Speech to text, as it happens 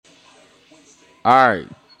All right.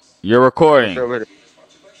 You're recording.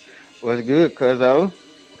 What's good, cuzzo?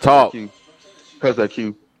 Talk. Cuz of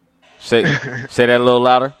Q. Say that a little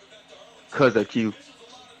louder. Cuz of Q.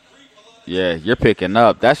 Yeah, you're picking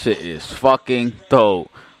up. That shit is fucking dope.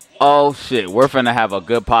 Oh shit, we're finna have a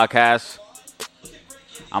good podcast.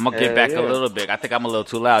 I'm gonna get back a little bit. I think I'm a little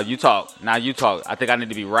too loud. You talk. Now you talk. I think I need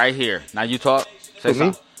to be right here. Now you talk. Say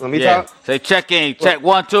something. Let me talk. Say check in. Check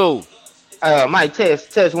 1 2. Mic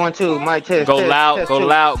test 1 2. Mic test. Go test, loud. test, Go two,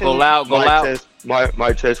 loud. two. Go loud. Go mic loud. Test,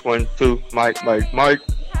 mic test 1 2. Mic.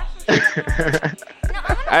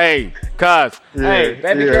 Hey, cuz. Yeah, Hey,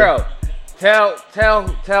 baby yeah. girl.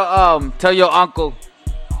 Tell your uncle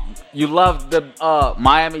you love the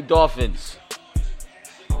Miami Dolphins.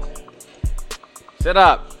 Sit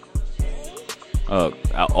up.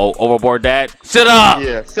 Overboard dad. Sit up.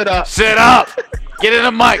 Yeah, sit up. Sit up. Get in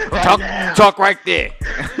the mic. Talk right there.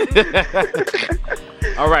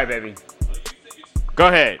 All right, baby. Go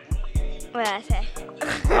ahead. What did I say?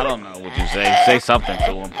 I don't know what you say. Say something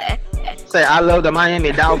to him. Say I love the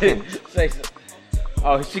Miami Dolphins. Say so.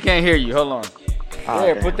 Oh, she can't hear you. Hold on.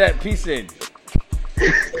 Here, put that piece in.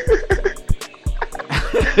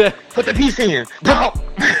 Put the piece in. Talk.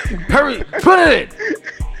 Hurry, put it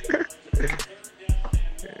in.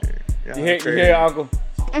 You hear your uncle?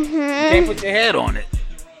 You can't put your head on it.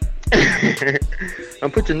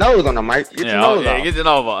 Don't put your nose on the mic. Get your nose off. Get your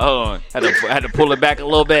nose off. Hold on. Had to pull it back a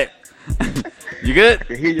little bit. You good?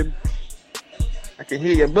 I can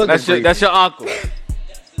hear your booger. That's your uncle.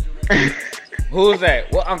 Who is that?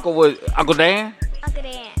 What uncle was? Uncle Dan? Uncle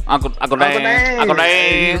Dan. Uncle Dan. Uncle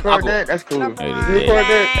Hey, you Dan. record that? That's cool. LeBron. You record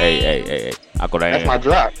that? Hey. Uncle Dan.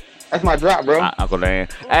 That's my drop, bro. Uncle Dan.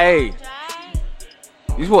 Hey.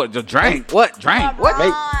 You what? The drink? What? Drink? What?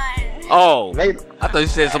 Mate. Oh. Mate. I thought you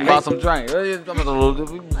said something about some drink. Girl.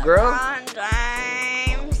 LeBron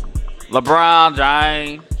James. LeBron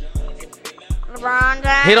James. LeBron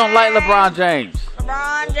James. He don't like LeBron James.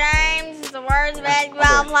 LeBron James is the worst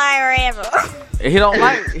basketball player ever. He don't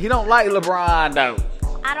like LeBron though.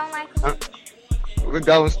 I don't like him. We're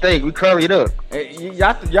Golden State. We curried up.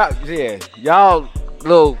 Y'all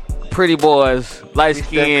little pretty boys, light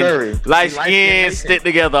Curry. skins stick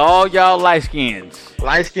together. All y'all light skins.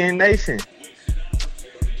 Light Skin Nation.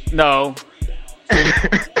 No,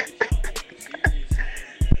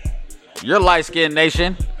 you're light skin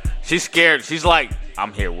nation. She's scared. She's like,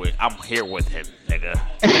 I'm here with him, nigga.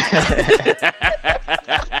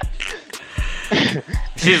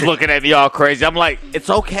 She's looking at me all crazy. I'm like, it's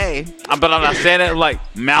okay. But I'm not saying it. I'm like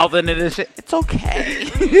mouthing it and shit. It's okay,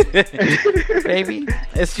 baby.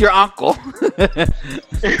 It's your uncle.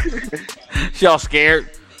 She all scared.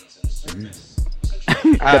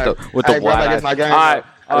 With the wide eyes. My game. All right.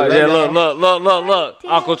 Yeah, look.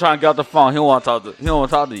 Uncle trying to get off the phone. He don't want to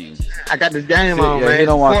talk to you. I got this game on, man. He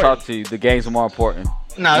don't want to talk to you. The game's more important.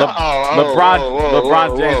 No,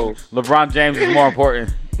 LeBron James is more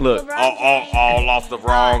important. Look, all off the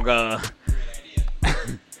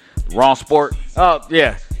wrong sport. Oh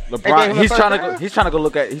yeah, LeBron. He's trying to go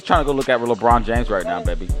look at LeBron James right now,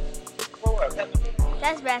 baby.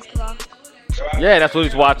 That's basketball. Yeah, that's what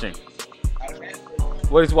he's watching.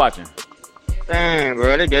 What he's watching? Dang,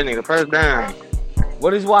 bro, they getting the first down.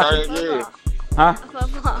 What he's watching? Huh?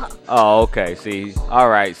 Football. Oh, okay. See, all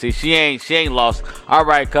right. See, she ain't lost. All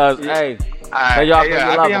right, cuz. Hey, tell y'all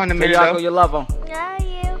you love him. Yeah,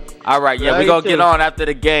 you. All right, yeah, we gonna get on after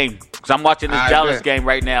the game because I'm watching this Dallas game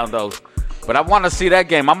right now, though. But I want to see that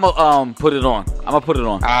game. I'm gonna put it on.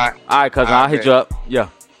 All right, cousin. I'll hit you up. Yeah.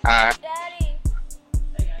 All right. Daddy.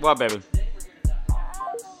 What, baby?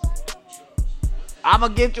 I'm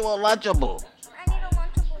gonna get you a Lunchable. I need a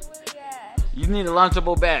Lunchable really bad. You need a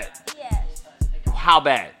Lunchable bad. Yes. How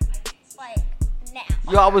bad? Like, now.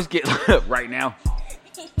 You always get right now.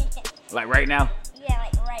 Like right now? Yeah,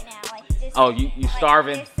 like right now. Like this Oh, you like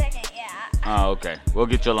starving? This second, yeah. Oh, okay. We'll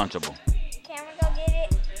get you a Lunchable. Cameron, go get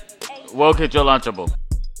it. Hey, We'll get you a Lunchable.